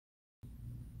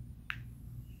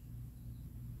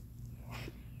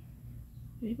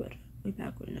we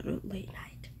back with another late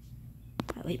night.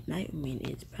 By late night, I mean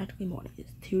it's practically morning.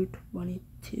 It's 2:22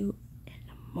 in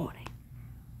the morning.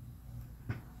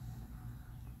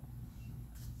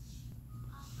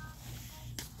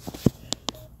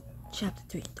 Chapter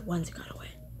 3, the ones that got away.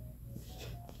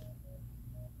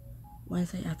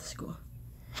 Wednesday after school.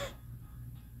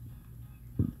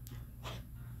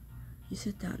 You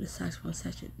sit down in the saxophone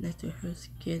section next to her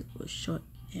kid with short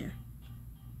hair.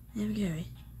 I'm Gary.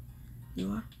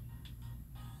 You are?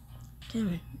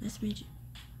 Cameron, nice to meet you.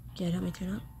 Can you help me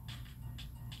tune up?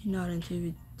 You nod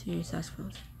into your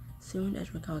saxophones. Soon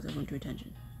as recalls everyone to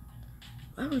attention.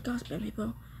 Well, we gossip,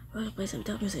 people. We're gonna play some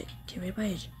dope music. Get ready by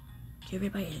age. Get ready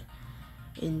by age.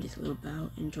 In this little bow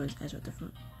and joins Ezra at the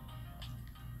front.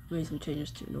 We made some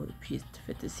changes to know the piece to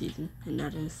fit this season and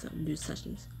add in some new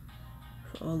sessions.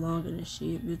 For all long and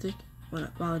sheet music,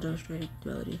 while demonstrating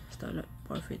melody, starting at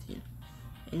bar 15.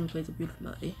 Aiden plays a beautiful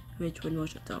melody, rich with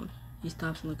emotional tone. He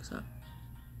stops and looks up.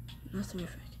 That's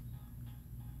terrific.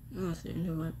 Honestly,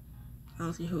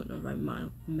 who in the right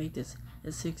mind would make this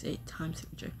a 6/8 time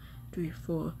signature?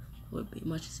 3/4 would be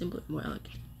much simpler and more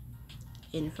elegant.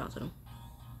 Aiden frowns at him.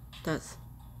 That's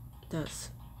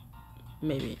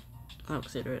maybe. I'll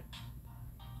consider it.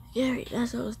 Gary,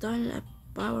 that's what I was starting at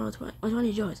bar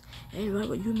 120 Joyce. Aiden, what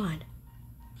would you mind?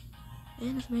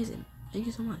 Aiden, that's amazing. Thank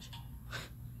you so much.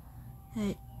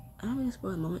 Hey, I don't mean to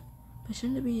spoil the moment, but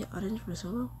shouldn't there be auditions for the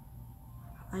solo?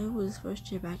 I was first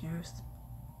chair back at Hearst.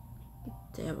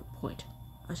 They have a point.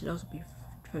 I should also be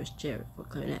first chair for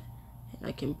clarinet, and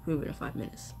I can prove it in 5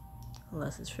 minutes.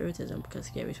 Unless it's favoritism because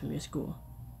Gary's from your school.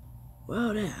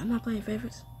 Well, there, I'm not playing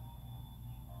favorites.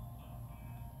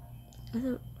 At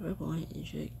a fair point, you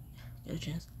should get a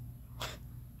chance.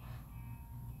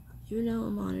 You know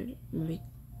I'm honored. Maybe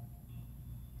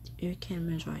your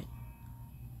Cameron's right.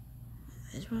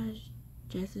 I just want a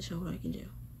chance to show what I can do.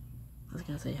 I was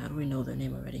gonna say, how do we know their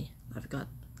name already?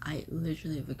 I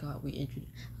literally forgot we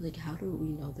introduced. I was like, how do we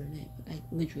know their name? I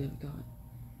literally forgot.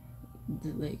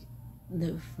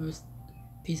 The first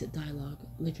piece of dialogue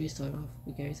literally started off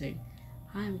with Gary saying,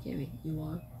 "Hi, I'm Gary. You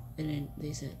are?" And then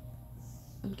they said,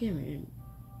 "I'm Cameron.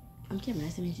 I'm Cameron.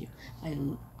 Nice to meet you."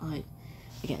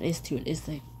 Again, it's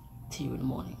like 2 in the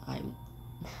morning.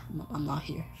 I'm not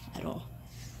here at all.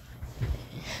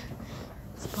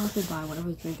 Sponsored by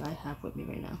whatever drink I have with me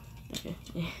right now. Okay.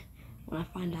 When I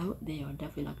find out, they are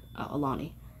definitely not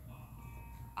Alani,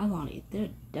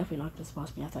 they're definitely not gonna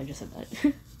sponsor me after I just said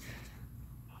that.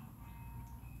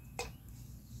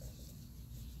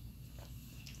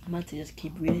 I meant to just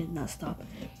keep reading, not stop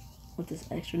with this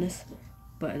extraness,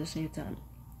 but at the same time,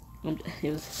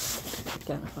 it was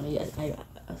kind of funny. I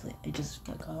was like, I just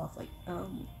got caught off. Like,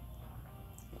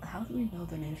 how do we know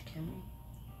their name's Cameron?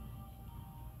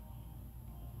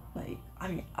 Like, I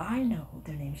mean, I know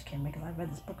their name's Cameron because I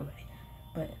read this book already.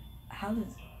 But how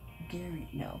does Gary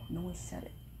know? No one said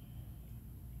it.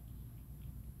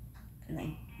 And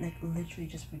I literally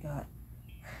just forgot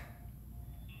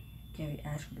Gary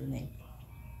asked for the name.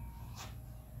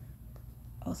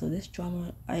 Also, this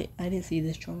drama, I didn't see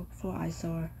this drama before. I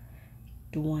saw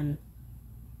the one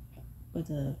with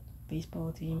the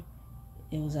baseball team.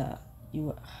 It was I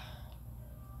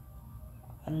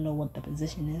don't know what the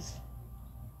position is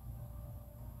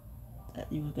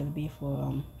that you were gonna be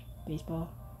for baseball,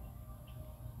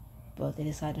 but they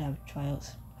decided to have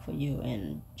tryouts for you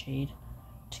and Jade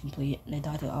to complete, and they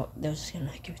thought they were just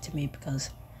gonna give it to me because,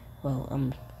 well,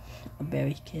 I'm a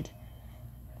Barry kid.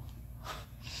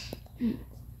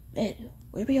 Ed,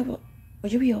 would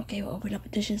you be okay with opening up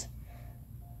petitions?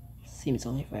 Seems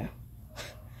only fair.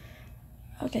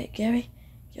 Okay, Gary,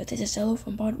 you'll take the solo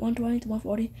from part 120 to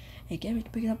 140, and Gary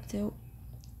can pick it up to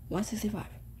 165.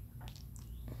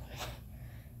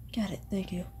 Got it,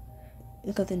 thank you.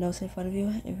 Look at the notes in front of you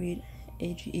and read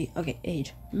AGE. Okay,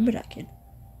 age. Remember that, kid.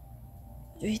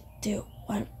 3, 2,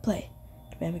 1, play.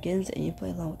 The band begins and you play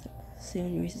along with them.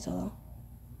 Soon you reach the solo.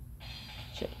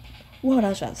 Shit. Whoa, that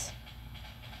was fast.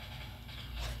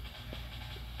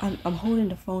 I'm holding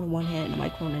the phone in one hand and the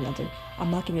microphone in the other.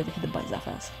 I'm not gonna be able to hit the buttons that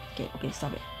fast. Okay,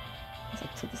 stop it. As I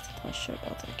take this to my shirt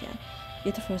belt again.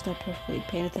 Get the first note perfectly,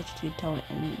 paying attention to the tone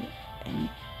and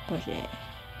push it.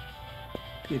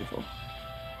 Beautiful.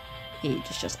 Age,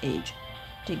 it's just age.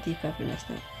 Take deep breath for the next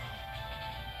note.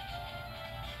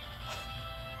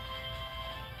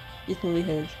 You slowly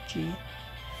hit a G,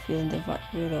 feeling the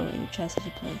vibrato in your chest as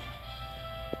you play.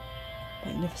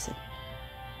 Magnificent.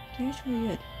 Gary's really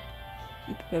good.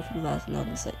 You prepare for the last note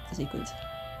of the sequence.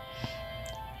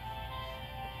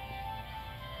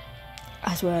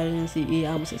 I swear I didn't see E,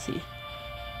 I almost said C.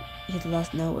 You hit the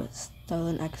last note with style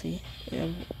and accuracy.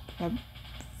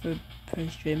 Very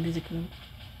straight music room.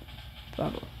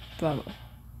 Bravo, bravo.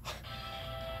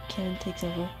 Karen takes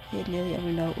over. He had nearly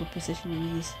every note with precision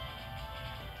and ease.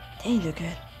 Danger,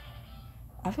 good.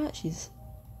 I forgot she's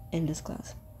in this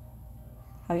class.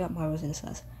 I got Marvel's in this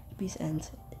class. The piece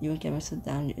ends. You and Cameron sit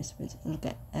down in your instruments and look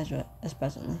at Ezra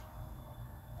expectantly.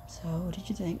 So, what did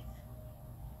you think?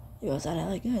 You all sounded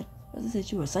really good. I was gonna say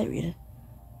you were sight reading.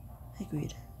 I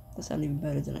agreed. That sounded even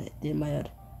better than I did in my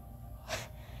head.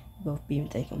 Both beam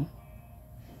take him.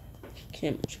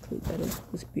 Cameron should clearly better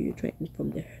with superior training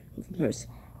from hers.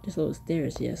 Just little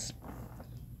stairs, yes.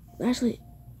 Actually,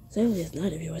 certainly it's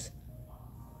not of yours.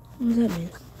 What does that mean?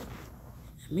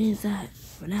 It means that,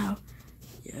 for now,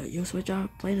 you'll switch out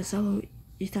playing a solo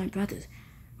each time practice.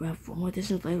 We'll have 4 more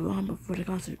auditions later on before the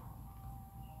concert.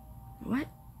 What?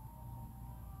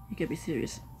 You can't be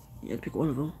serious. You have to pick one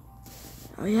of them.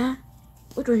 Oh yeah?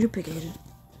 Which one you pick, Aiden?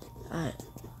 Alright.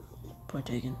 Point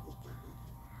taken.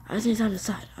 I just need time to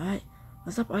decide, alright?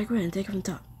 Let's stop arguing and take it from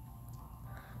top.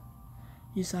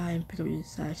 You sigh and pick up your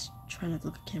sacks, try not to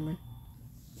look at Cameron.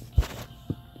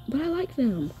 But I like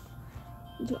them.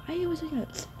 Do I always think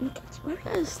that? Why do we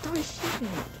gotta start shipping?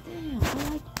 Damn, I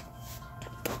like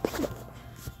it.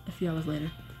 A few hours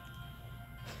later.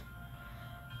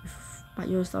 But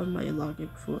you were talking about your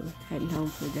login before heading home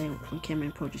for the day when Cameron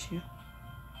approaches you.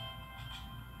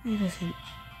 Hey, listen.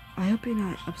 I hope you're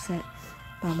not upset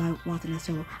about my wanting a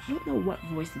solo. I don't know what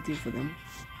voice to do for them.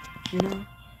 You know?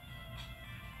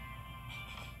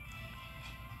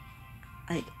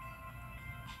 Like,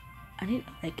 I need,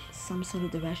 like, some sort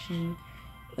of direction,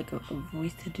 like a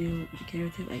voice to do with the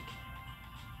character, like,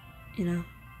 you know?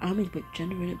 I don't mean to put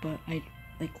gender in it, but I,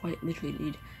 like, quite literally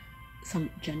need some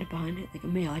gender behind it. Like a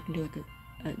male, I can do,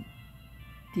 like, a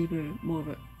deeper, more of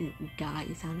a guy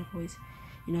sounding voice,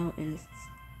 you know? And it's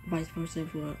vice versa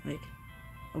for, like,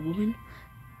 a woman.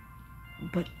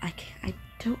 But I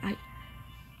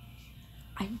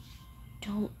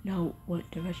don't know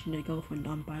what direction to go for a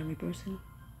non-binary person.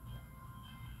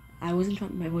 I wasn't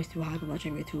trying to make my voice too high, but I'm not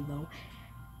trying to get too low.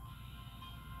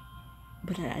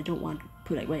 But I don't want to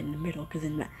put it right in the middle, because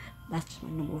then that's just my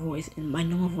normal voice, and my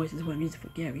normal voice is what I'm using for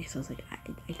Gary, so it's like,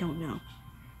 I don't know.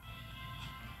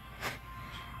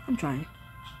 I'm trying.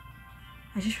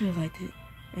 I just really liked it,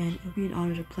 and it would be an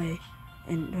honor to play,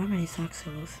 and there aren't many sax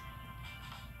solos.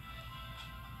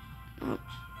 Oh,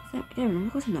 Aaron,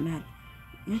 of course I'm not mad.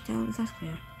 You're a talented sax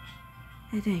player.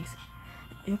 Hey, thanks.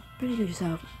 You're pretty good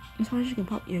yourself. I'm surprised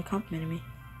you're complimenting me.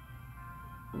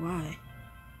 Why?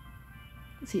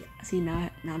 See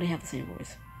now they have the same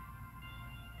voice.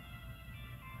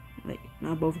 Like,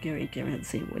 now both Gary and Cameron have the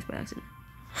same voice by accident.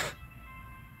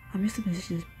 I'm used to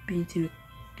musicians being too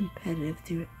competitive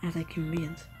to act like human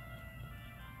beings.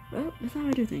 Well, that's how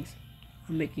I do things.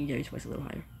 I'm making Gary's voice a little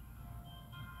higher.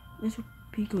 This will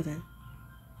be good then.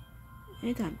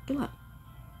 Anytime. Good luck.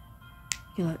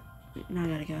 Good luck. Now I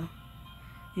gotta go.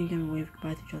 You and Cameron wave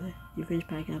goodbye to each other. You finish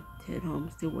packing up to head home,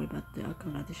 still worried about the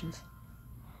upcoming auditions.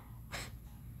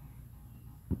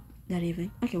 That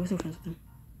evening, okay, we're still friends with them.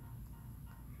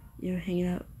 You're hanging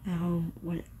out at home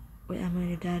with Emma and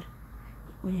your dad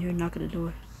when you hear a knock at the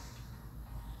door.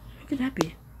 Who could that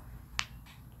be?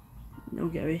 No,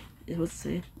 Gary. You're supposed to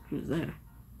say who's there.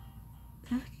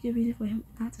 Sounds like it'd be easy for him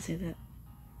not to say that.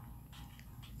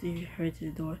 So you hurry to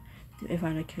the door. I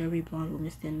find a curvy blonde woman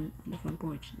standing on the front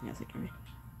porch. And yes, like Gary.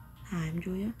 Hi, I'm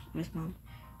Julia. I'm his mom.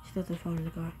 She left her phone in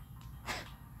the car.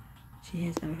 She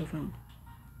hands Emma her phone.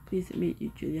 Pleased to meet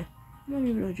you, Julia. I don't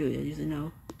even know Julia. I usually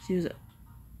know. She was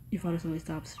your father suddenly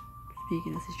stops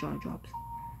speaking as his jaw drops.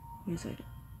 Wait a second.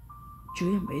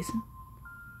 Julia Mason?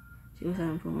 She looks at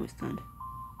him for a moment, stunned.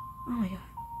 Oh my god.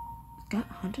 Scott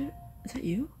Hunter? Is that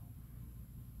you?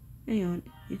 Hang on.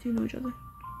 You two know each other?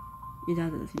 Your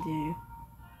dad doesn't seem to hear you.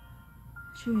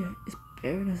 Julia, it's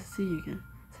very nice to see you again.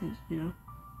 Since, you know,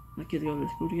 my kids go to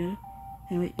school together.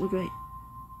 Anyway, you're great.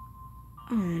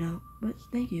 I don't know, but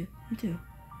thank you. You too.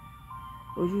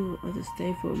 Would you like to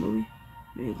stay for a movie?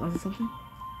 Maybe a glass or something?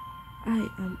 I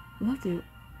love to,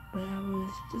 but I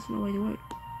was just on my way to work.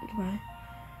 Goodbye.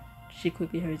 She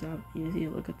quickly hurries out. You can see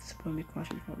her look at the disappointment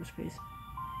crossing her father's face.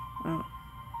 Oh,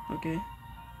 okay.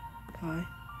 Bye.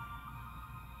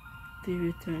 Do you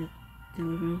return to the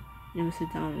living room? You never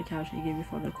sit down on the couch and give your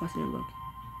father a questioning look.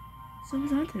 So,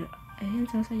 Miss Hunter, I didn't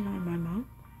tell you not my mom.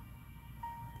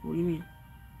 What do you mean?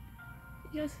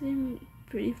 You guys seem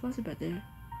pretty flustered back there.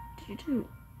 Did you two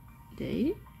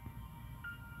date?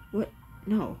 What?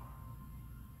 No.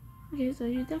 Okay, so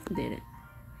you definitely dated.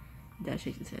 Dad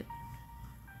shakes his head.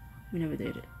 We never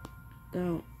dated.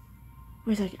 Though,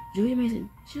 wait a second. Julia Mason,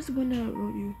 she's the one that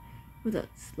wrote you with a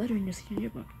letter in your senior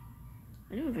yearbook.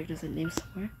 I knew Victor said name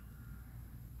somewhere.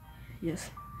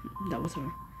 Yes, that was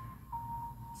her.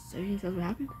 Serious? That's what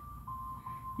happened?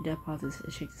 Your dad pauses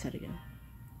and shakes his head again.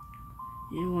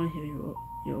 You don't want to hear your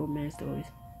old man stories.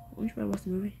 Why don't you better watch the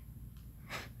movie?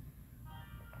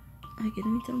 I get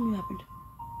it. Tell me what happened.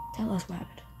 Tell us what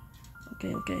happened.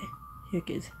 Okay. Here,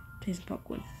 kids. Taste some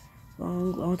popcorn.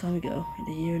 Long time ago, in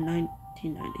the year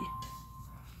 1990.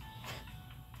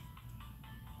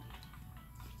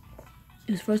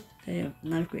 It was the first day of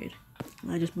 9th grade,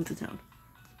 and I just moved to town.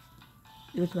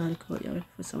 It was around the courtyard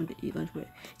for someone to eat lunch with.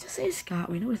 Just say Scott,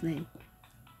 we know his name.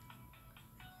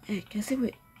 Hey, can I say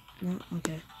wait? No?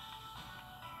 Okay.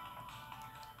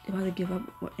 If I had to give up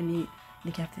and eat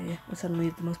in the cafeteria, or suddenly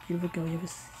the most beautiful girl you ever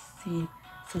seen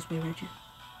starts waving at you.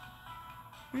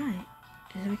 Right.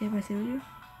 Is it okay if I stay with you?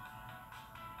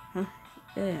 Huh?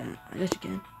 Yeah, I guess you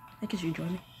can. I guess you enjoy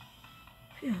me.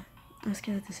 Yeah, I was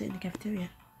scared to sit in the cafeteria.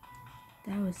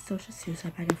 That was social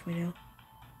suicide back in Fuego.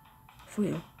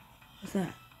 Fuego? What's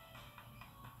that?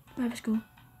 Private school.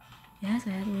 Yes, I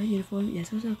had a red uniform. Yes,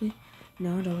 it was ugly.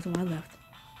 No, that wasn't why I left.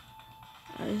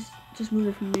 I just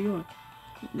moved from New York.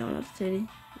 No, not the city.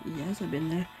 Yes, I've been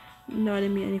there. No, I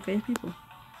didn't meet any famous people.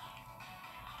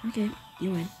 Okay,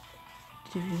 you win.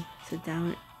 Did you sit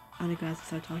down on the grass and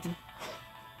start talking?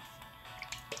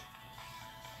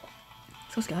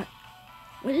 So Scott,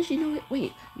 why did she know it?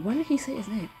 Wait, why did he say his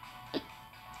name?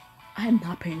 I am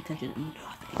not paying attention to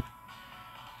nothing.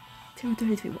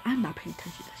 2:33. I'm not paying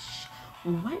attention to shit.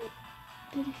 When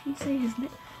did he say his name?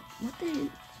 What did he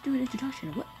do an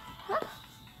introduction? What? Huh?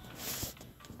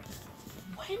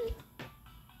 When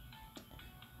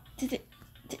did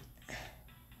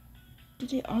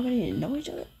they already know each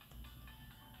other?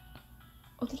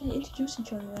 Or did they introduce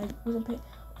each other? I wasn't paying.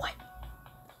 What?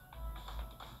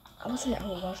 I would say I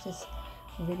would watch this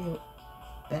video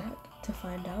back to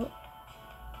find out,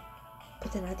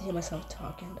 but then I had to hear myself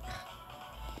talking.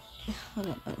 I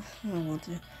don't want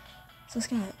to. So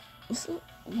Scott, what's the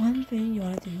one thing you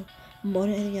want to do more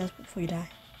than anything else before you die?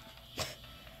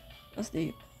 That's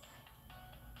deep.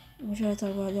 Would you like to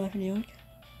talk about your life in New York?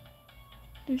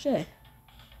 What do you say?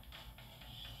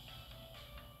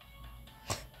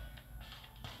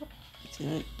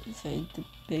 Say the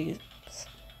biggest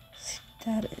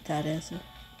dad answer.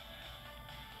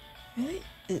 Really?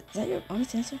 Is that your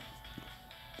honest answer?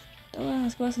 Don't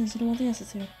ask questions you don't want the answer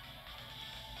to.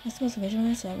 That's the most original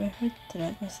answer I've ever heard to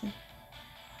that question.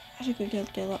 I think we're going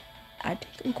to get along. I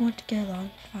think we're going to get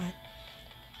along fine.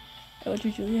 How about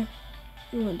you, Julia?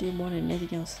 You want to do more than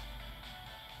anything else.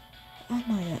 I'm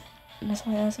not yet. And that's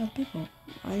why I ask other people.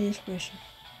 I need inspiration.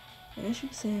 I guess you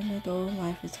could say my goal in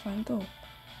life is to find a goal.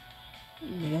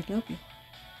 Maybe I can help you.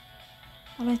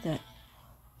 I like that.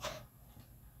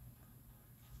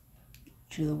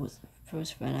 Julia was the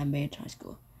first friend I made in high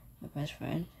school. My best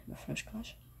friend, my first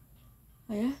crush.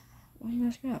 Oh yeah? Why didn't you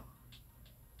ask her out?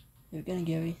 You're getting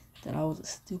Gary that I was a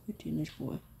stupid teenage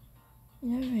boy. You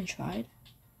never even tried?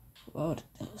 Well,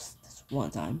 that was one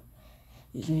time.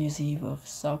 It was New Year's Eve of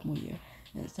sophomore year,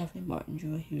 and Stephanie Martin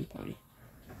drew a huge party.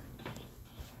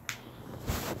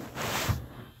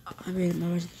 I made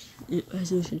my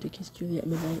resolution to kiss Julia at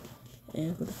midnight,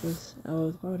 and for the first hour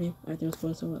of the party, everything was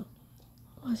going so well.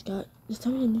 Oh, Scott, just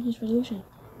tell me your New Year's resolution.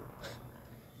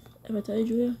 If I tell you,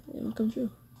 Julia, it won't come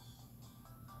true.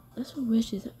 That's what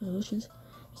wishes, not resolutions.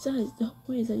 Besides, the whole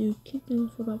point is that you keep them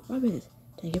for about 5 minutes,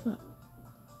 then give up.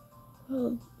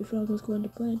 Well, if all goes according to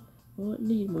plan, we won't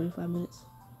need more than 5 minutes.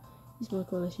 You smell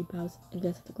cold as she bows and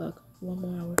glances at the clock. 1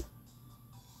 more hour.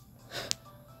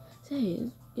 Say,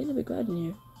 it's getting a bit quiet in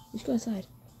here. We should go outside.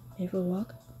 Maybe for a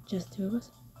walk? Just the two of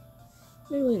us?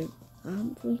 Maybe later.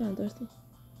 I'm feeling kind of thirsty.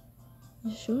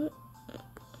 You sure?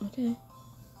 Okay.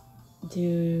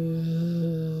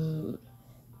 Dude.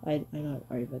 I know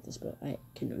I already read this, but I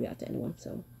couldn't react to anyone,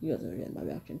 so you guys are getting my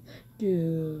reaction.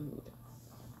 Dude.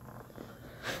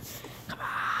 Come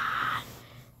on.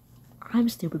 I'm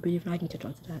stupid, but even I can catch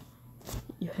on to that.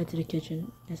 You head to the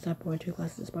kitchen and start pouring 2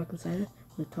 glasses of sparkling cider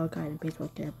when a tall guy in a baseball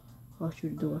cap walks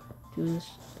through the door. Julia's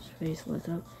face lights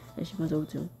up and she runs over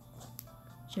to him.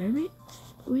 Jeremy?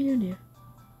 What are you doing here?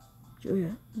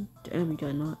 Julia, damn, you got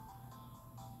a knot.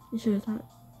 You sure it's not?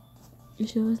 You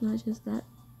sure it's not just that?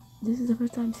 This is the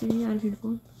first time seeing you out of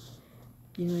uniform.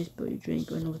 You know you spilled your drink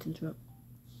going over to interrupt.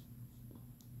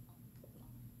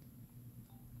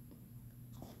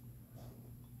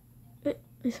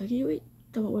 Hey, so can you wait?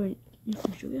 Don't worry,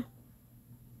 uniform, Julia.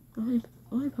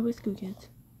 Only public school kids.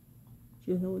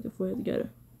 You'll know what we're together.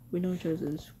 We know each other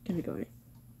since kindergarten.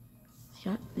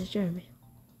 Scott, it's Jeremy.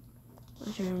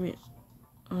 Oh, Jeremy.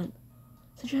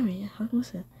 So Jeremy, how come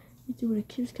listen? You two were the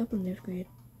cutest couple in 8th grade.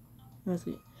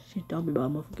 Honestly, she dumped me about a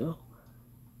month ago.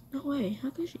 No way, how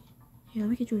could she? Here, let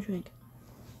me get you a drink.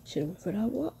 Should've went for that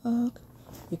walk.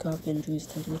 You caught getting Julie's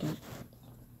attention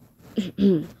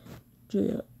again.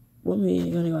 Julia, want me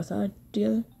gonna go outside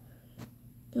together?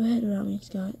 Go ahead without me,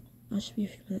 Scott. I should be a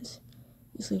few minutes.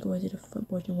 You slink away to the front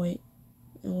porch and wait.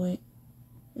 And wait.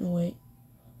 And wait.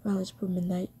 Finally, it's about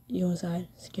midnight. You go inside,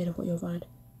 scared of what you'll find.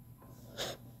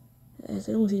 As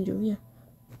I don't see Julia.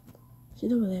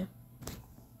 She's over there.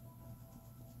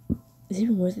 It's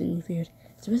even worse than you feared.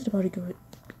 It's the rest of the party go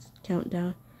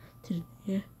countdown to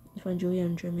you find Julia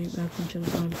and Jeremy wrapped in each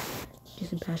other's arms,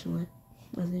 kissing passionately.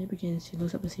 As the day begins, she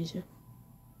looks up and sees you.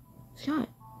 Scott,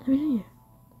 Happy New Year.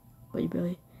 But you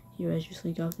barely hear as you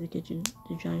slink off to the kitchen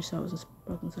to drown your sorrows in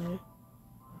sparkling cider.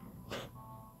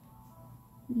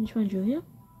 Did you find Julia?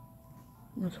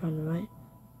 That's fine, right?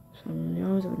 Swallowing in the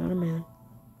arms of another man.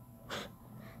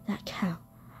 That cow.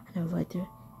 I never liked her.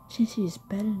 She's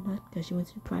better than us because she went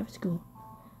to private school.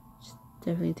 She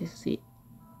definitely takes a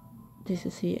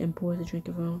seat and pours a drink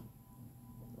of her own.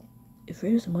 If you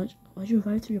hate her so much, why'd you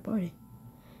invite her to your party?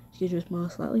 She gives you a smile,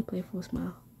 slightly playful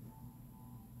smile.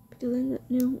 Because I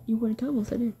knew you wouldn't come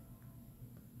unless I did.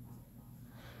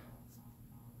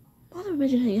 Mother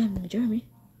mentioned hanging out with Jeremy.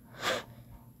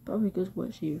 Probably because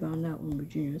what she found out when we were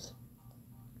juniors.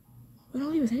 When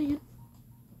all he was hanging.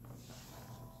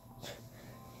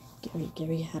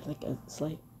 Gary had like a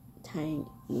slight tang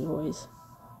in his voice.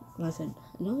 And I said,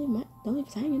 no, he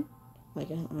was hanging. Like,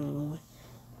 I don't know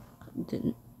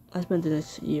why. I spent the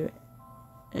next year,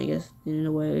 I guess, in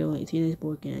a way, like a teenage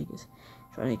boy can, I guess,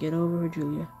 trying to get over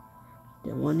Julia.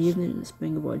 Then one evening in the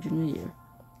spring of our junior year,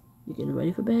 you're getting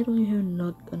ready for bed when you hear a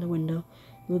knock on the window.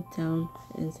 You look down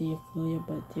and see a familiar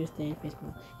but tear-stained face.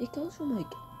 It goes from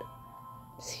like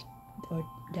our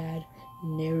dad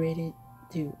narrated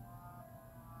to,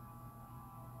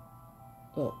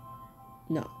 well,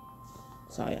 no,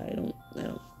 sorry, I don't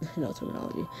know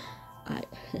terminology.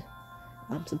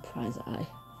 I'm surprised that I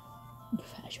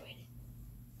graduated.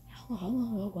 How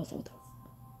long ago was that?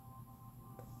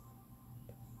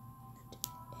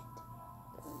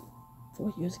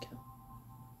 4 years ago.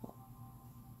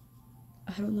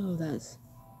 I don't know if that's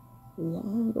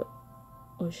long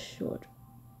or short,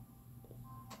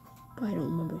 but I don't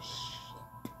remember shit.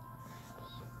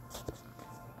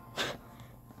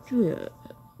 Julia,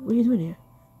 what are you doing here?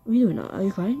 What are you doing? Are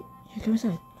you crying? You come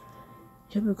inside.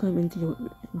 You come into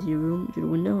your room through the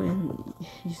window and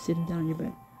you sit down in your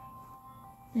bed.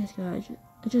 Yes, guys,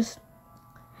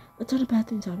 a ton of bad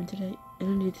things happened today, and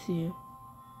I need to see you.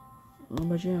 What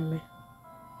about Jeremy?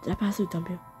 Did I pass through dump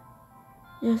you?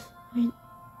 Yes,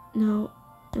 no,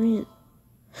 put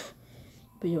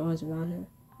your arms around her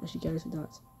as she gathers her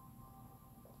thoughts.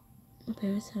 My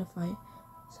parents had a fight,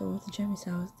 so I went to Jeremy's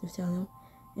house to tell him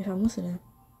if I'm listening.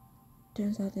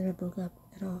 Turns out they never broke up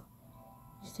at all.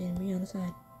 He stayed me on the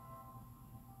side.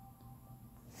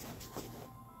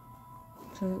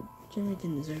 So Jeremy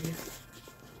didn't deserve you.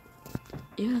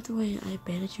 Even after the way I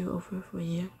bandaged you over for a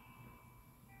year,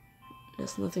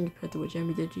 that's nothing compared to what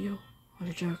Jeremy did to you.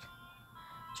 What a jerk.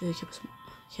 Julie kept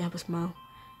a smile.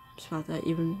 Smiled that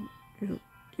even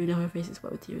though her face is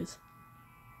wet with tears.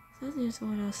 Sometimes there's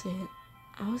someone else say it.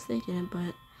 I was thinking it, but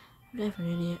I'm never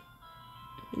an idiot.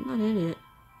 You're not an idiot.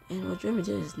 And what Jeremy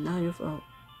did is not your fault.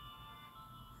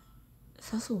 It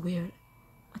sounds so weird.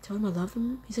 I told him I loved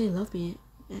him. He said he loved me.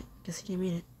 I guess he didn't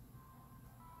mean it.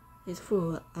 He's a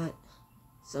fool.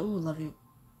 Someone will love you.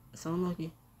 Someone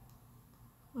lucky.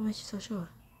 What makes you so sure?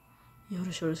 You hold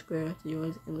a shoulder square to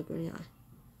yours and look her in the eye.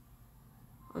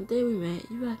 On the day we met,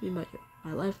 you asked me about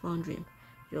my lifelong dream.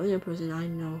 You're the only person I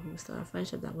know who would start a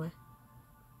friendship that way.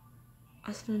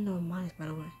 I still don't know what mine is, by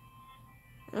the way.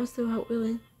 And I'm still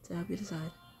willing to help you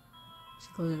decide. She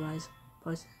closed her eyes,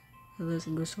 parts her lips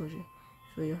and moves towards you.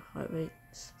 Feel your heart rate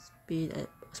speed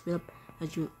up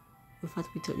as you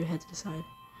emphatically tilt your head to the side.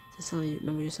 So suddenly you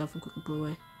remember yourself and quickly pull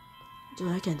away.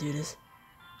 Julie, I can't do this.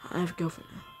 I have a girlfriend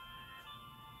now.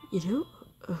 You do?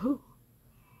 Or who?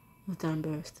 You look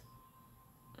embarrassed.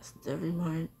 That's definitely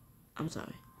mine. I'm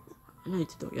sorry. I know you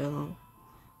two don't get along.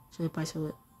 Julie bites her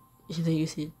lip. You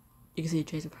can see a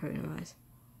trace of hurt in her eyes.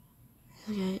 It's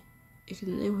okay. You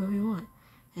can live wherever you want.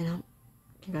 And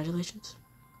congratulations.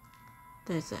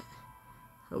 That's that.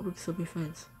 I hope we can still be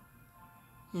friends.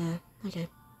 Yeah, okay.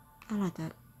 I like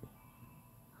that.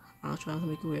 I'll try not to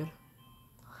make it weird.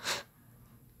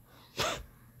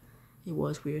 It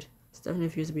was weird. Stephanie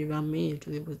refused to be around me if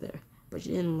Julia was there, but she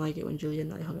didn't like it when Julia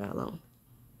and I hung out alone.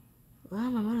 Well,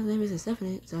 my mother's name isn't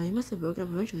Stephanie, so you must have broken up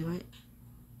eventually, right?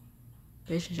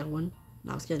 Patience, young one.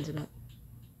 Now let's get into that.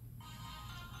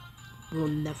 We'll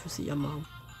never see your mom.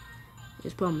 It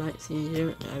was prom night, senior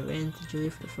year, and I ran into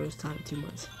Julia for the first time in 2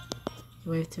 months. He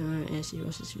waved to her and she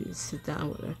rushes you to sit down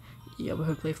with her. You over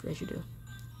her playfully as you do.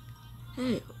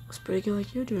 Hey, it's pretty good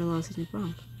like you're doing alone since you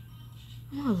prom.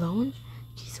 I'm not alone.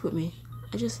 He's with me.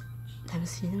 I just haven't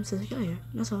seen him since I got here.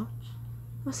 That's all.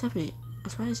 What's happening? I'm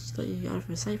surprised she let you out of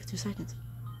her sight for 2 seconds.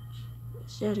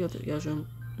 She had to go to the girls' room.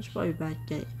 She'll probably be back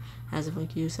getting as if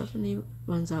like you. Stephanie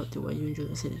runs out to where you and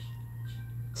Julie are sitting.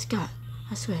 Scott,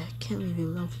 I swear I can't leave you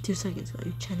alone for 2 seconds while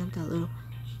you chatting up that little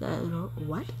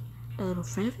what? That little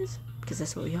friend of his? Because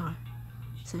that's what we are.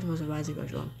 Stephanie was rising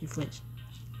girls' room. You flinched.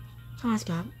 Come on,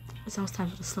 Scott. It's almost time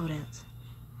for the slow dance.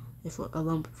 If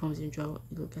alone performs the intro,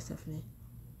 you look at Stephanie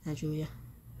and Julia.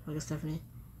 Look at Stephanie.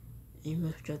 And you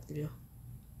must what you have to do.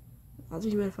 I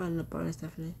think you better find a partner,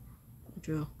 Stephanie.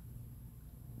 Drew.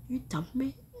 You dumped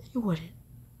me? You wouldn't.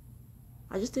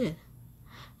 I just did.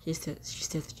 She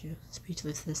stares at you,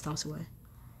 speechless, and stomps away.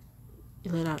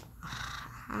 You let out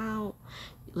how?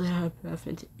 You let out a breath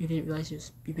and you didn't realize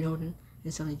you've been holding,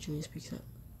 and suddenly Julia speaks up.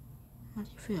 How do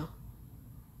you feel?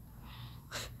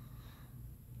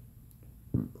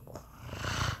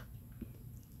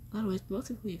 A lot of ways,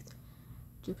 mostly relieved.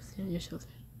 Julia puts it on your shoulder.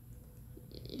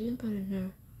 You didn't put it in her.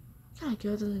 What kind of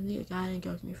girl doesn't need a guy and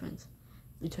girl can be friends?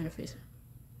 You turn to face her.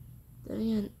 Then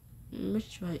again,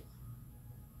 Mitch's right.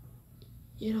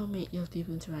 You don't mean you're deep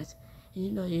into rights, and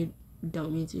you know you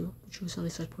don't mean to, but Julie suddenly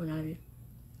starts pouring out of you.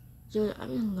 Julia,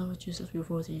 I'm in love with you since we were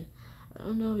 14. I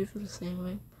don't know if you feel the same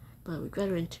way, but we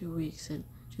graduate in 2 weeks, and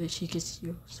Julia, she kisses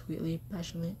you sweetly,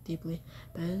 passionately, deeply,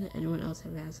 better than anyone else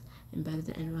ever has, and better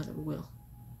than anyone else ever will.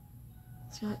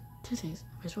 Scott, 2 things.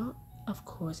 First of all, of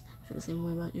course, I feel the same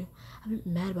way about you. I've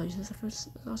been mad about you since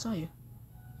I saw you.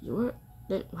 You were?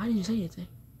 Then why didn't you say anything?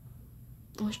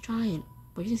 I was trying,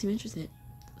 but you didn't seem interested.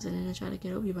 So then I tried to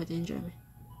get over you, but they didn't enjoy me.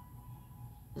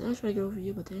 Then I tried to get over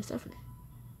you, but they didn't Stephanie.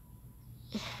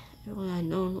 If only I'd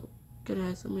known, could have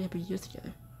had so many happy years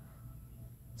together.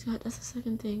 Scott, that's the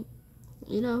second thing.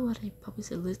 You know what they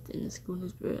published a list in the school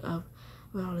newspaper of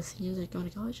where all the seniors are going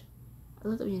to college? I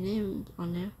looked up your name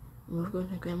on there, and we were going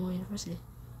to Grandma University.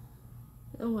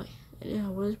 No way. And yeah, I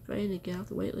was praying to get off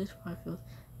the wait list before I felt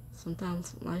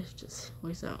sometimes life just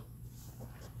works out.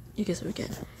 You guess we can.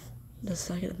 The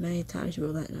second of many times you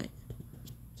were that night.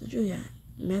 So Julia,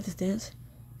 you have this dance,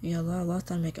 and you got a lot of lost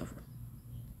time makeup.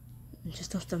 And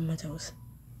just don't step on my toes.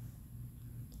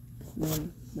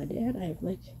 My dad, I have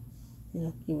like,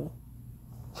 he will.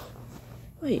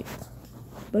 Wait,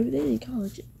 but if they didn't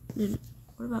college, then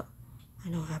what about? I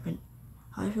know what happened.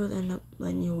 How I feel to end up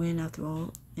letting you win after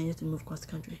all, and you have to move across the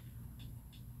country.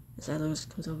 The sad look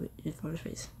comes over your father's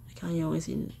face. The kind you only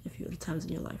seen a few other times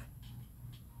in your life.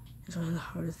 It's one of the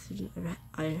hardest decisions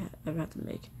I ever had to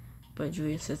make, but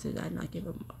Julia insisted I'd not give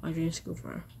up my dream school for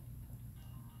her.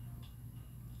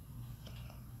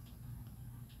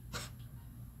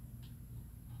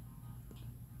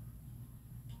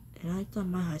 And I thought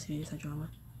my high school years had drama.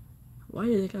 Why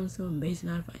did it come so amazing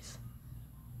advice?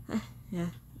 Yeah,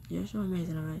 you're so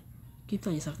amazing, alright. Keep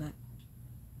telling yourself that.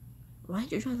 Why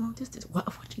did you try long distance?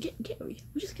 What you get, Gary?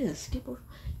 We're just gonna skip over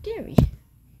Gary.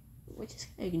 We're just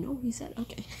gonna ignore what he said.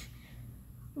 Okay.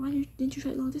 Why didn't you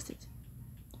try long distance?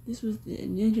 This was the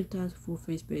ancient times before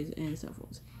face-based and cell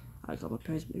phones. I called my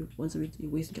parents once a week to be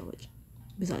wasting college.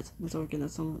 Besides, I was working that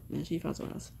summer and she found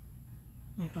someone else.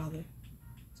 My father.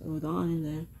 So it was on and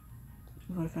then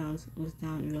my father was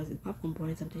down and realized the popcorn bowl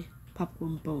is empty.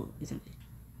 Popcorn bowl is empty.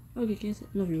 Okay, kids,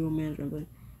 I love you, romantic, but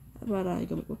how about I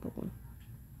go make more popcorn?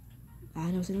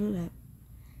 I never said none of that.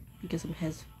 He gets some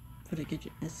heads for the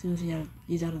kitchen. As soon as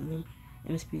he's out of the room,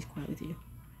 MSP is quiet with you.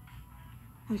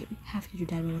 Half of your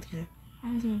dad went all together.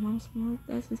 I was in my mom's small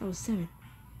that since I was 7.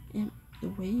 And the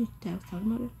way your dad was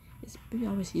talking about it, it's pretty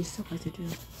obvious he still likes to do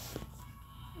it.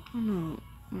 I don't know.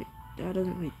 My dad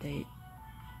doesn't really date.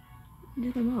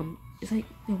 Just my mom. It's like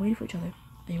they're waiting for each other.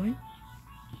 Are you in?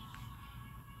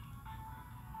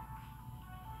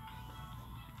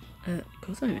 Of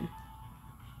course I'm in.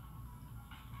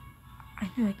 I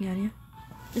know I can get out of here.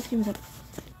 This game is up.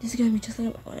 This is gonna be just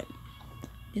like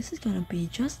this is gonna be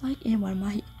just like in one of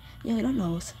my young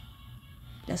knows.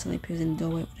 That suddenly appears in the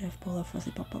doorway with a bowl of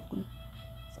freshly popped popcorn.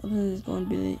 Something is going to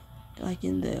be like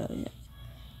in the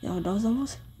young adults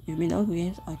novels. If you mean the Uncle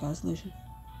Games, I got a solution.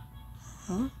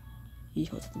 Huh? He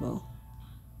holds up the bowl.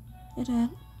 Hey Dad,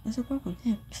 that's a popcorn.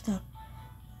 Here, stop.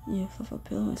 You fluff a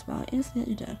pillow and smile instantly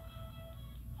at your dad.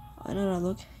 I know that I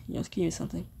look. You're just kidding me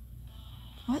something.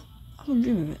 What? I wouldn't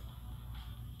dream of it.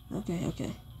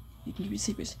 Okay. You can keep your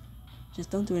secrets.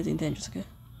 Just don't do anything dangerous, okay?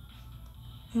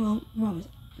 Hey, well, Robert,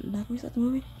 now can we start the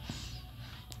movie?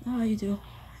 How you do?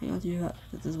 Hang on to your hat,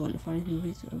 because this is one of the funniest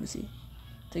movies you'll ever see.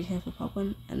 Take a handful of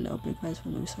popcorn, and the opening credits for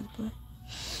the movie start to play.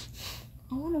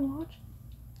 I wanna watch.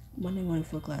 Monday morning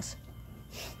for class.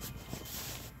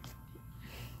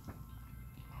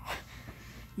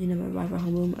 You never arrive at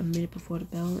homeroom a minute before the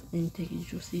bell and take your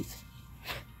usual seats.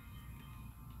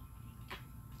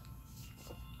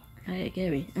 Hey,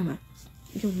 Gary, Emma,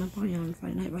 you came to my party on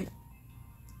Friday night, right?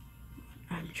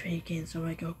 I'm drinking, so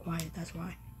I go quiet, that's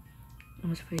why.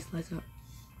 Emma's face lights up.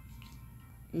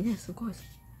 Yes, of course.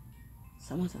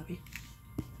 Someone's happy.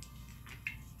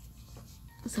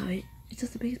 Sorry, it's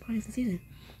just the biggest party of the season.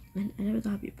 And I never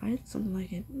thought I'd be invited to something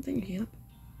like it. Thank you, Caleb.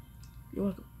 You're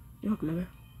welcome. You're welcome, Emma.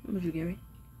 What about you, Gary?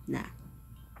 Nah.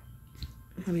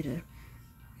 I'll be there.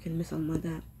 I couldn't miss something like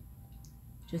that.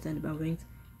 Just then the bell rings.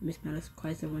 Miss Malice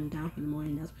quiets everyone down for the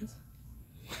morning announcements.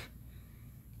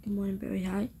 Good morning, Barry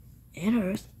High. And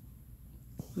hers.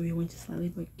 Maria winks slightly,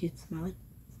 but keeps smiling.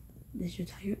 This is your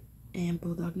tiger and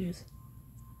bulldog news.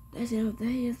 That's the end of the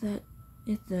day.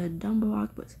 It's the Dumbo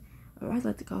octopus, or as I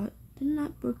like to call it, the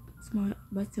not book smart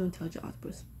but still intelligent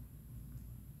octopus.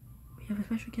 We have a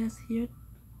special guest here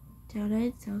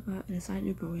today to tell us about an exciting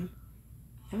new program.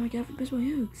 Oh my god, for Principal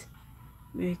Hughes!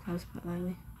 Mary claps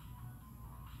lightly.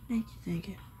 Thank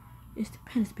you. It's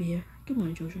stupendous to be here. Good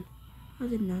morning, children. I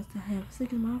didn't know that I have a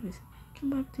stick in my office. Come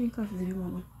by between classes if you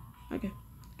want one. Okay,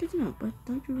 good to know, but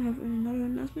don't you have another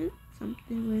announcement?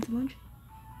 Something related to lunch?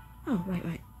 Oh,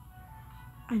 right.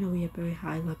 I know we have very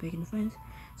high love bacon friends,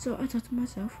 so I thought to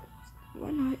myself,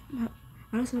 why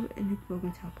not set up a new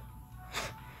program to help?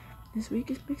 This week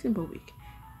is Mixing Bowl Week.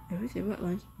 Every table at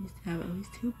lunch needs to have at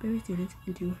least 2 Berry students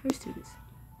and 2 Her students.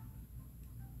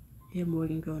 You hear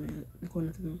Morgan going in the corner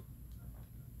of the room.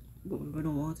 But we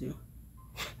don't want to.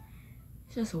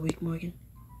 It's just a week, Morgan.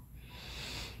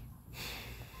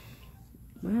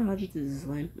 Well, I think this is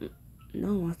lame. No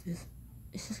one wants this.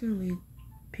 It's just gonna lead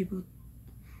people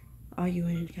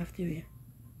arguing in the cafeteria.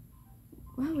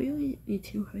 Well, we only need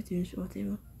 2 Her students for a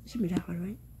table. It shouldn't be that hard,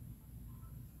 right?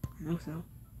 I know so.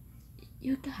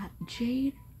 You got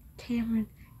Jade, Cameron,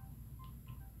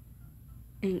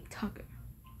 and Tucker.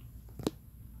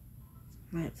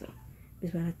 Right, so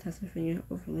Miss Banner tests her finger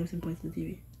over her lips and points to the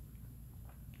TV.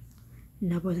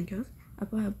 Now, boys and girls, I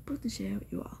brought a book to share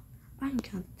with you all. I can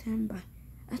count to 10 by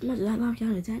as much as I love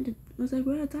counting to 10. It looks like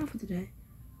we're out of time for today.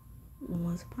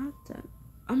 Once upon a time,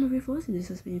 I'm a real voice in this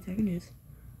suspended tech news.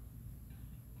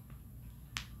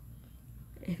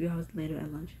 A few hours later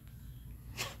at lunch,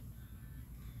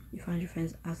 you find your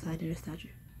friends outside their statue.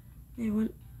 Hey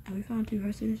everyone, have we found 2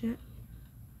 Her students yet?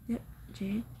 Yep,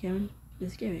 Jane, Cameron,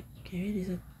 this is Gary. Okay, these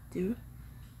are 2.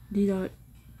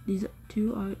 These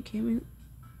 2 are Cameron,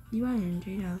 Levi, and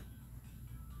Jade Allen.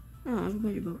 Oh, I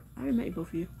already met you both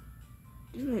of you.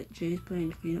 Just like Jay's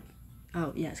playing cleanup.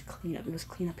 Oh yes, cleanup. It was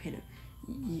cleanup hitter.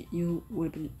 You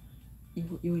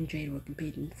and Jade were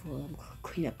competing for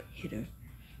cleanup hitter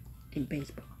in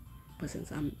baseball. But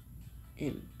since I'm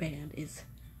in band,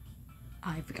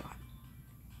 I forgot.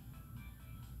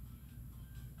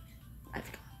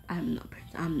 I'm not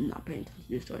paying attention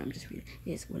to the story. I'm just reading.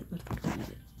 Yes, what the fuck time is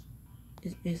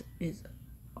it? It's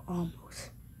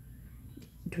almost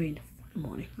 3 in the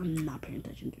morning. I'm not paying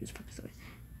attention to this fucking story.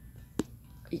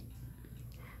 Did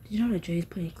you know that Jay's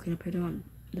playing cleanup hitter on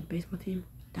the baseball team?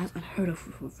 That's unheard of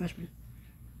for a freshman.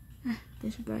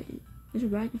 Thanks for bragging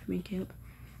for me, Caleb.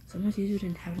 So much easier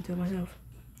than having to do it myself.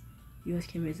 U.S.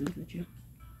 Cameron isn't looking at you.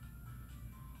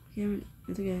 Cameron,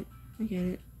 it's okay. I get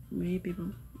it. Many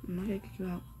people. I'm not gonna kick you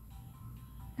out.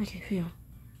 Okay, Phil.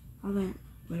 All that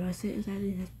where I sit inside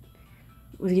the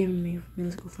was giving me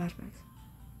middle school flashbacks.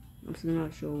 I'm still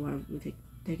not sure why we're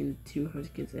taking 2 Her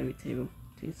kids at every table.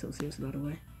 Taking so serious about the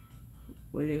way.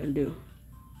 What are they gonna do?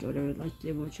 Go there like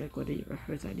they won't check whether you're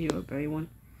Her's idea or Barry one.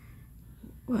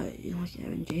 What, you don't like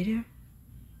having Jade here?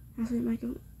 Actually,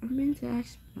 Michael, I've been to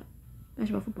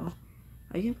basketball football.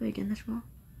 Are you gonna play again next fall?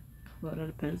 Well, that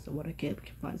depends on what a kid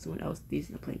can find someone else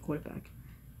decent at playing quarterback.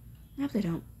 Now if they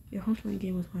don't, your homecoming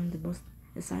game was one of the most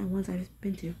exciting ones I've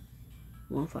been to.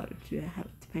 One father to have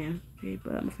to Pam, Jade,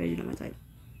 but I'm afraid you're not my type.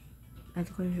 At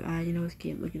the corner of your eye, you know his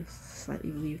kid looking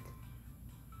slightly relieved.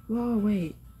 Whoa,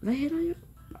 wait, did I hit on you?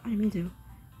 I didn't mean to.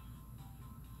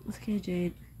 It's okay,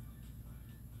 Jade.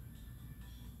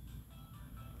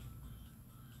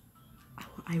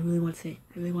 I really want to say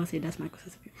that's Michael's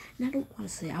sense of humor. And I don't want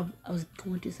to say, I was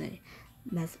going to say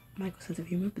that's Michael's sense of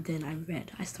humor, but then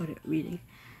I started reading.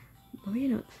 Maria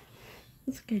knows,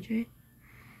 it's okay, Jade.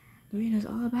 Maria knows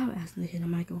all about asking the kid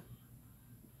on Michael.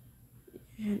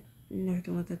 You're never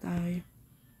gonna let that die, are you?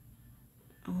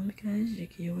 Only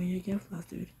because you when you get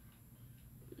flustered.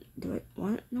 Do I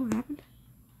what? Know what happened?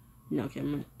 No,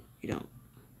 Cameron, you don't.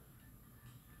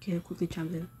 Caleb quickly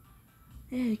chimes in.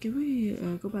 Hey, can we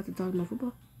go back to talking about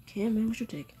football? Cameron, what's your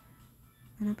take?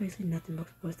 I know basically nothing but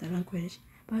sports that on Quidditch,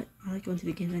 but I like going to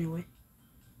the games anyway.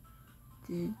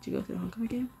 Did you go to the homecoming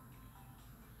game?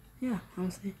 Yeah,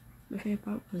 honestly, my favorite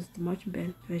part was the marching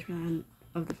band arrangement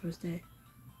of the first day.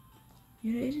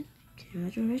 You're the agent? Came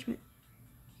out your arrangement.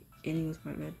 Ending was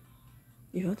quite red.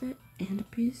 You wrote that and the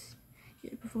piece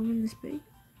you're performing this big?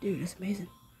 Dude, that's amazing.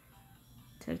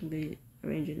 Technically,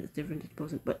 arranging is different than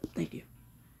composing, but thank you.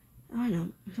 Oh, I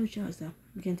know, I'm so jealous though.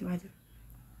 I can't do either.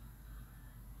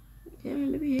 Yeah,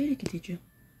 maybe Ada can teach you.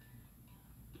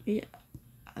 Yeah,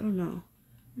 I don't know.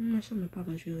 I'm not sure my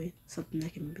problem's really something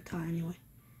that can be taught anyway.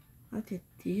 I like the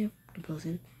idea of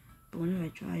composing, but whenever I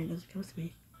try, it doesn't come to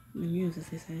me. I'm a muse, as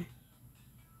they say.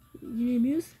 You need a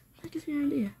muse? That gives me an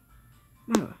idea.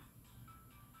 Myra.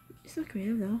 You're so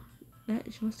creative, though.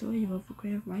 That short story you wrote for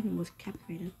creative writing was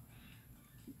captivating.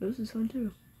 Yours was fun,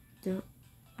 too. Though,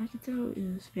 I could tell it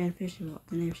was fan fiction,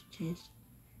 the name should change.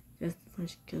 Just the fun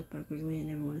she killed by Quigley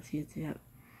and everyone sees it out.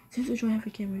 Seems to joy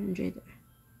for Cameron and Jay there.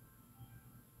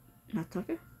 Not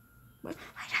Tucker? What?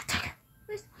 Why not Tucker?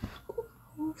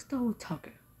 Who stole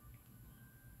Tucker?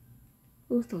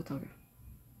 Who stole Tucker?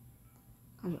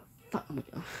 I'm gonna fuck. I'm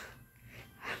gonna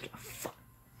fuck.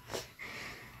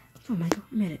 Come on, Michael.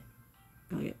 I made it.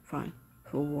 Okay, fine.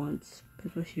 For once,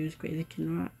 Principal Hughes created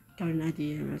got an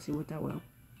idea and actually worked out well.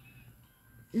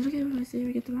 Is it okay if I say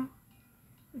we get tomorrow?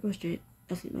 I go straight.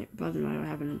 Actually, my brother and I are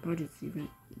having a party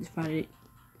this Friday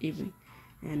evening,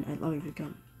 and I'd love if you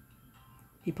come.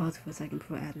 He paused for a second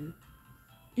before adding,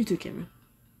 "You too, Cameron."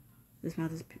 This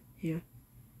mouth is here.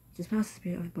 Just mouse the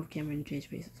spirit of both Cameron and Jay's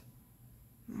faces.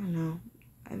 I don't know.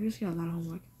 I've just got a lot of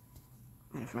homework.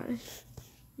 On a Friday?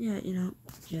 Yeah, get out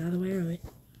of the way early.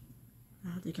 I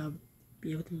don't think I'll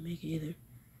be able to make it either.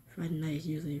 Friday night is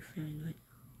usually a Friday night.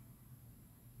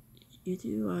 You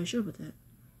two are sure about that?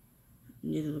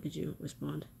 Neither look at you,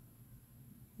 respond.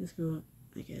 It's cool,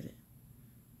 I get it.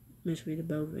 Mentally, the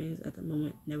bell rings at the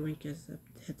moment, never gets up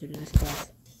to head to the next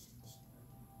class.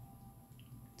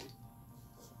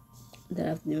 That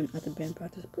afternoon at the band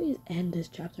practice, please end this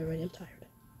chapter already, I'm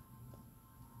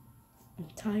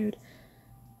tired.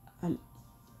 I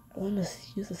want to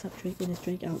use to stop drinking this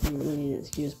drink. I don't really need an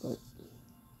excuse, but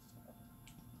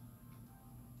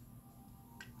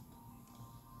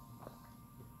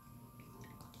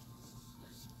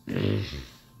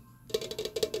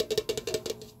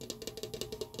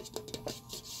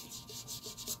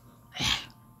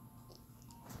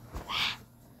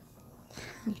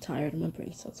I'm tired and my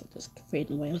brain cells are just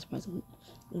fading away. I'm surprised I'm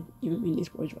even reading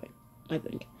these words right, I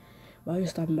think. While you're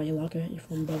stopping by your locker, your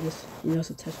phone buzzes, you notice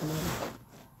a text from Mom.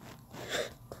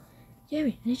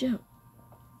 Gary, I need your help.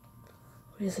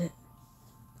 What is it?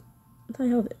 I thought I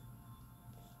held it.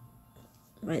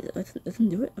 Right, let's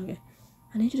do it? Okay.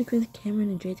 I need you to quiz Cameron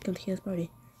and Jay to come to Caleb's party.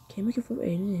 Cameron can follow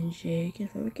Aiden and Jay can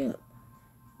follow Caleb.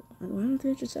 Why don't you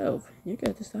do it yourself? You're good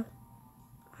at this stuff.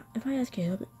 If I ask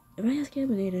Caleb and Aiden,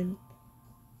 Caleb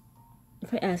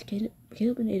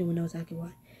and Aiden will know exactly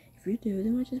why. If you do, they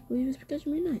might just believe it's because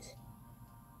you're really nice.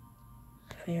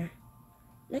 Fair.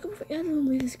 Like, I'm forgetting to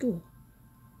leave the school.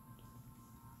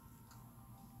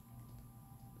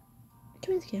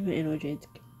 Convince Cameron and OJ to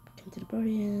come to the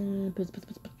party and let's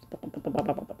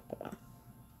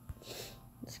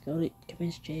go to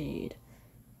convince Jade.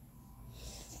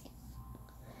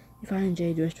 You find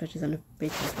Jade doing stretches on the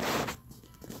basement.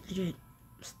 Hey Jade,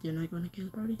 still not going to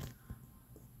Caleb's party?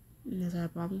 Is that a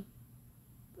problem?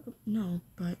 No,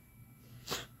 but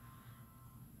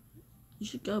you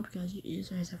should go because you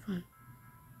just always have fun.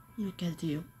 You know, get it to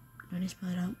you. When I spell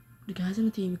it out, the guys on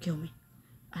the team kill me.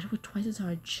 I work twice as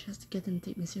hard just to get them to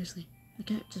take me seriously. I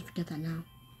can't just forget that now.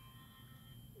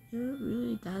 You're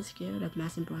really that scared of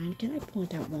Mass and Brian? Can I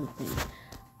point out one thing?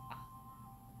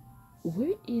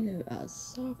 We're either a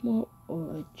sophomore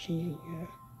or a junior.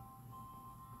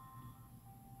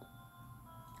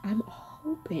 I'm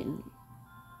hoping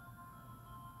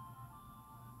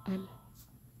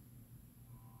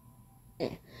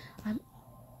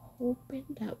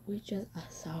that we're just a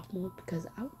sophomore because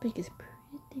our pick is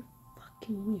pretty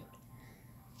fucking weird.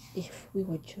 If we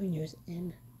were juniors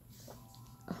and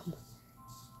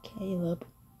Caleb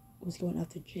was going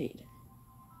after Jade,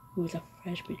 who was a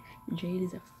freshman. Jade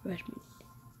is a freshman.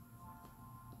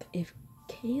 But if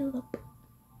Caleb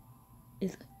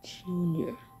is a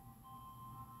junior,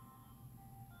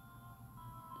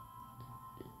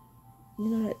 you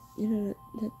know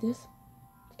that this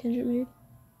Kendrick made?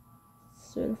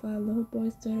 Certified lover boy,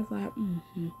 certified,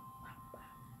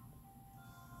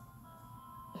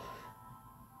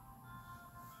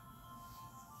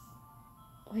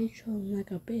 Why you trolling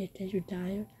like a bitch? As you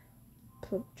tired?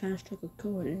 Trying to strike a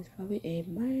chord, and it's probably a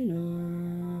minor.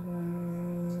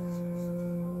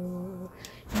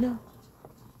 No.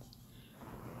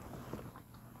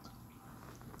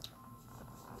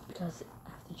 Because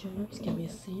after junior, she's gonna be a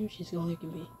senior. She's only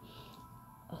gonna be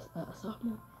a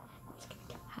sophomore. It's gonna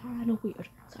get kind of weird.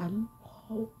 So I'm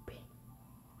hoping,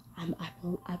 I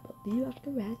believe I'm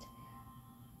correct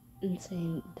in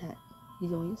saying that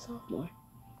he's only a sophomore.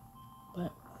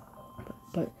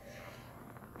 But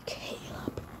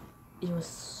Caleb, he was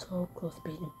so close to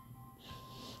beating him.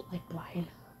 Like Brian,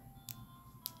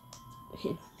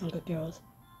 hitting younger girls.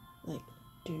 Like,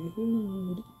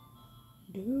 dude.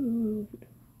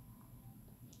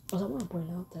 Also, I want to point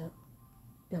out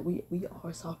that we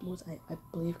are sophomores. I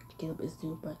believe Caleb is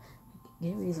too, but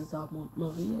Gary is a sophomore.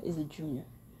 Maria is a junior.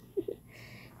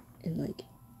 And like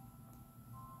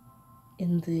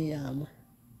in the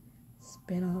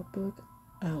spin-off book,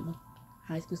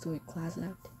 High School Story Class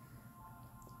Act,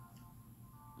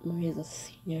 Maria's a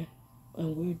senior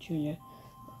and we're junior,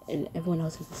 and everyone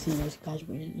else is a senior, is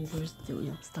graduated, and we're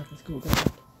still stuck in school.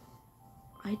 But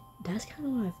like, that's kind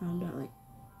of when I found out, like,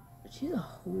 she's a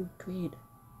whole grade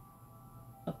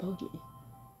above me.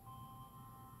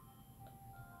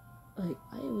 Like,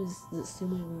 I was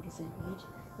assuming we were the same age,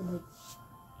 and like,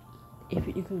 if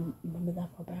you can remember that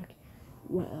far back,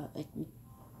 what like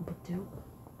book 2,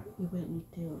 we went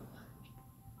into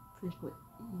finish what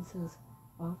Lisa's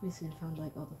office and found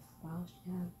like all the files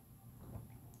she had.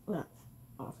 Well, not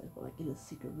office, but like in the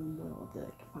secret room where all the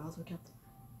like files were kept.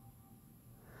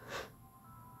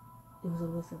 It was a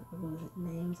list of everyone's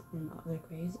names and other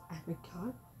grades. I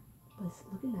forgot, but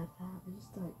looking at that, I just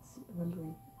started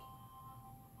remembering.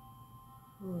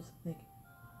 It was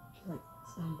like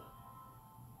some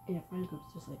in a friend group,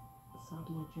 just like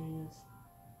sophomore, juniors,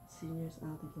 seniors. I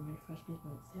don't think they're very freshmen,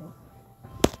 but still.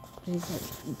 And he's like,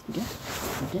 yeah,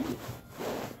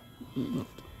 dang.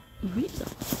 Maria's a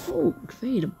whole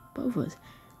grade above us,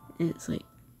 and it's like,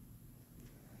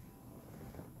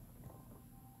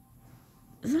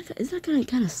 is that gonna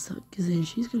kind of suck? Cause then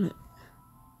she's gonna,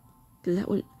 cause that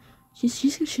one,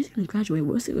 she's gonna graduate.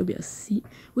 We're still gonna be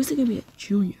we're still gonna be a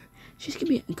junior. She's gonna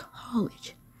be in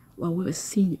college while we're a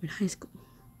senior in high school.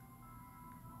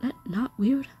 That not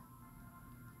weird?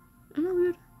 They're not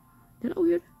weird. They're not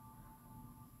weird.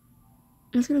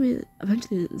 And it's gonna be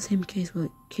eventually the same case with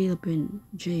like Caleb and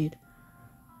Jade,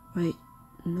 right?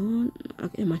 No,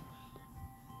 okay, never mind.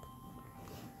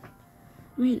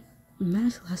 I mean,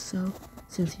 Matt's less so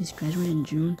since he's graduated in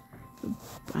June.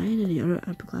 Brian and the other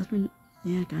upperclassmen,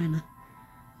 yeah, kinda.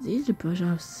 It's easy to brush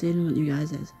off sitting with you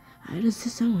guys as I just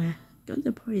sit somewhere. Going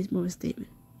to the party is more of a statement.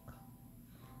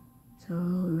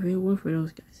 So, if it weren't for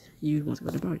those guys, you'd want to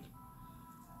go to the party.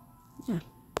 Yeah,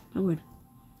 I would.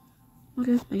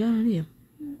 Okay, I got an idea.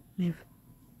 If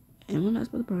anyone asks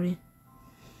about the party,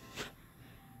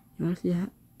 you want to see how,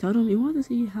 tell them you want to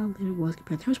see how late it was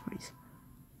compared to house parties.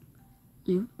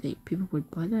 You think people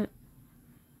would buy that?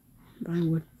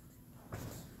 Brian would.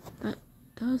 That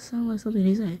does sound like something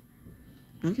he said.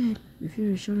 Okay, if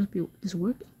you're sure this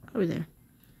work, I'll be there.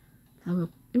 I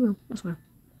will. It will, I swear.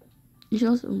 You should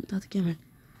also talk to Cameron.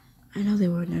 I know they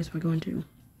were nervous we're going to.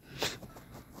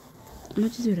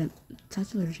 Let's just do that. Talk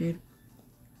to later, Jade.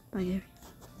 Bye, Gary.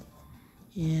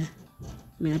 Yeah.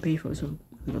 I mean, I paid for it, so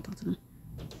I'll go talk to them.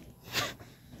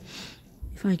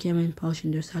 You find Cameron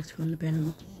polishing their saxophone in the band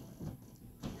room.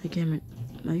 Hey, Cameron,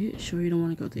 are you sure you don't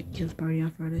want to go to Caleb's party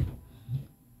on Friday?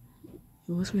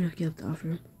 It was sweet of Caleb to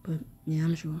offer, but yeah,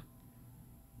 I'm sure.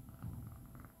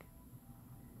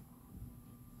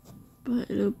 But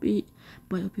it'll be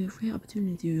a great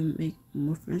opportunity to make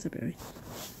more friends at Barry.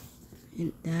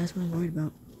 And that's what I'm worried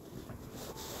about.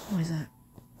 Why is that?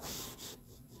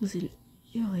 Listen,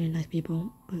 you're all really nice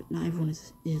people, but not everyone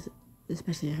is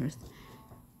especially at Hearst.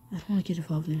 I don't want to get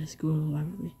involved in a school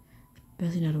rivalry,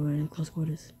 especially not in close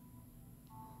quarters.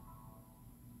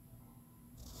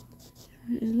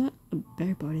 It's not a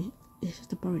Barry party, it's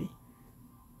just a party.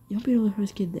 You won't be the only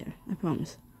first kid there, I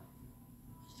promise.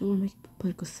 I just don't want to make a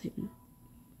political statement.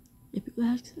 If people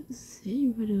ask, say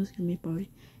you heard it was gonna be a party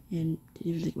and didn't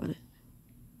even think about it.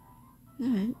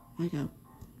 Alright, I go.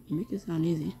 You make it sound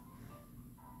easy.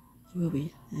 It will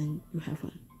be, and you'll have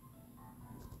fun.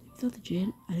 If you thought the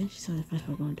Jade, I think she saw the fast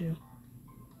we're going to.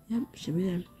 Yep, she'll be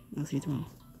there. I'll see you tomorrow.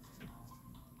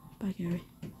 Bye, Gary.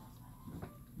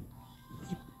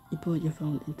 You pull out your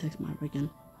phone and text Myra again.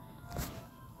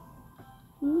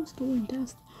 Who's doing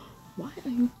this? Why are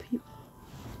you people?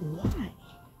 Why?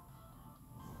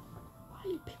 Why are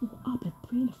you people up at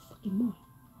 3 in the fucking morning?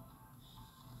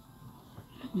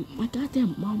 My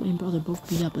goddamn mom and brother both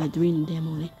beat up at 3 in the damn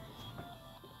morning.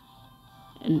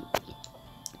 And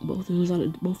both the rooms are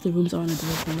on the door,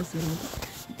 so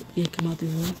they don't come out the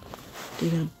room. they're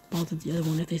gonna bother the other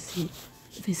one. If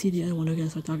they see the other one, they're gonna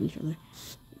start talking to each other.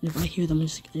 And if I hear them, I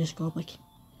just go up like,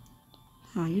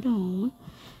 how you doing?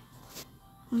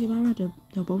 Okay, bye, right,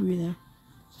 they'll both be there.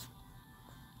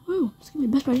 Woo, it's gonna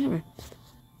be the best party ever.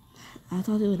 I'll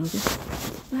talk to you later, okay?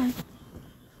 Bye.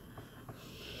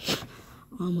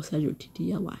 I almost said your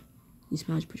TTLY. You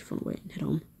smash, put your phone away, and head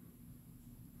home.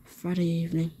 Friday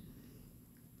evening.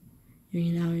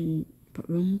 You're now in the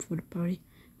room for the party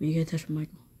when you get a text from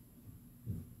Michael.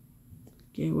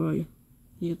 Okay, where are you?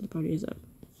 You get the party is up.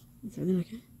 Is everything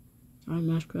okay? I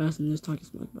mash grass and just talking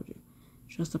smack about you.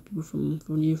 Try to stop people from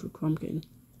phoning you for complicating.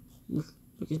 Look,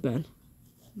 it's bad.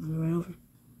 I'll be right over.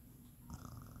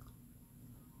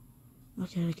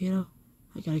 Okay, kiddo.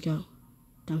 I gotta go.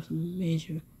 Down some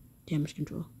major damage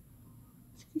control.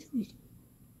 Squeak squeak.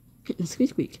 Squeak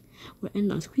squeak. We're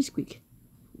ending on squeak squeak.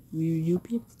 Will you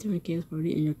be able to turn a chaos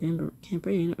party in your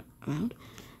campaign around?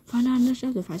 Find out in the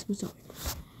chapter 5 schools over.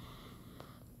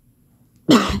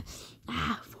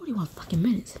 41 fucking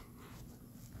minutes.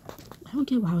 I don't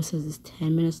get why it says it's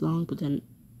 10 minutes long, but then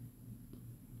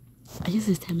I guess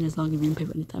it's 10 minutes long if you didn't pay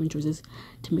for any timing choices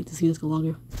to make the scenes go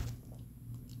longer.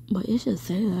 But it should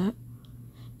say that.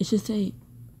 It should say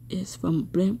it's from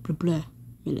blah blah blah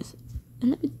minutes. And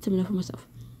let me determine that for myself.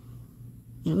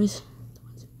 Anyways,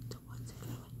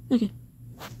 okay.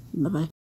 Bye bye.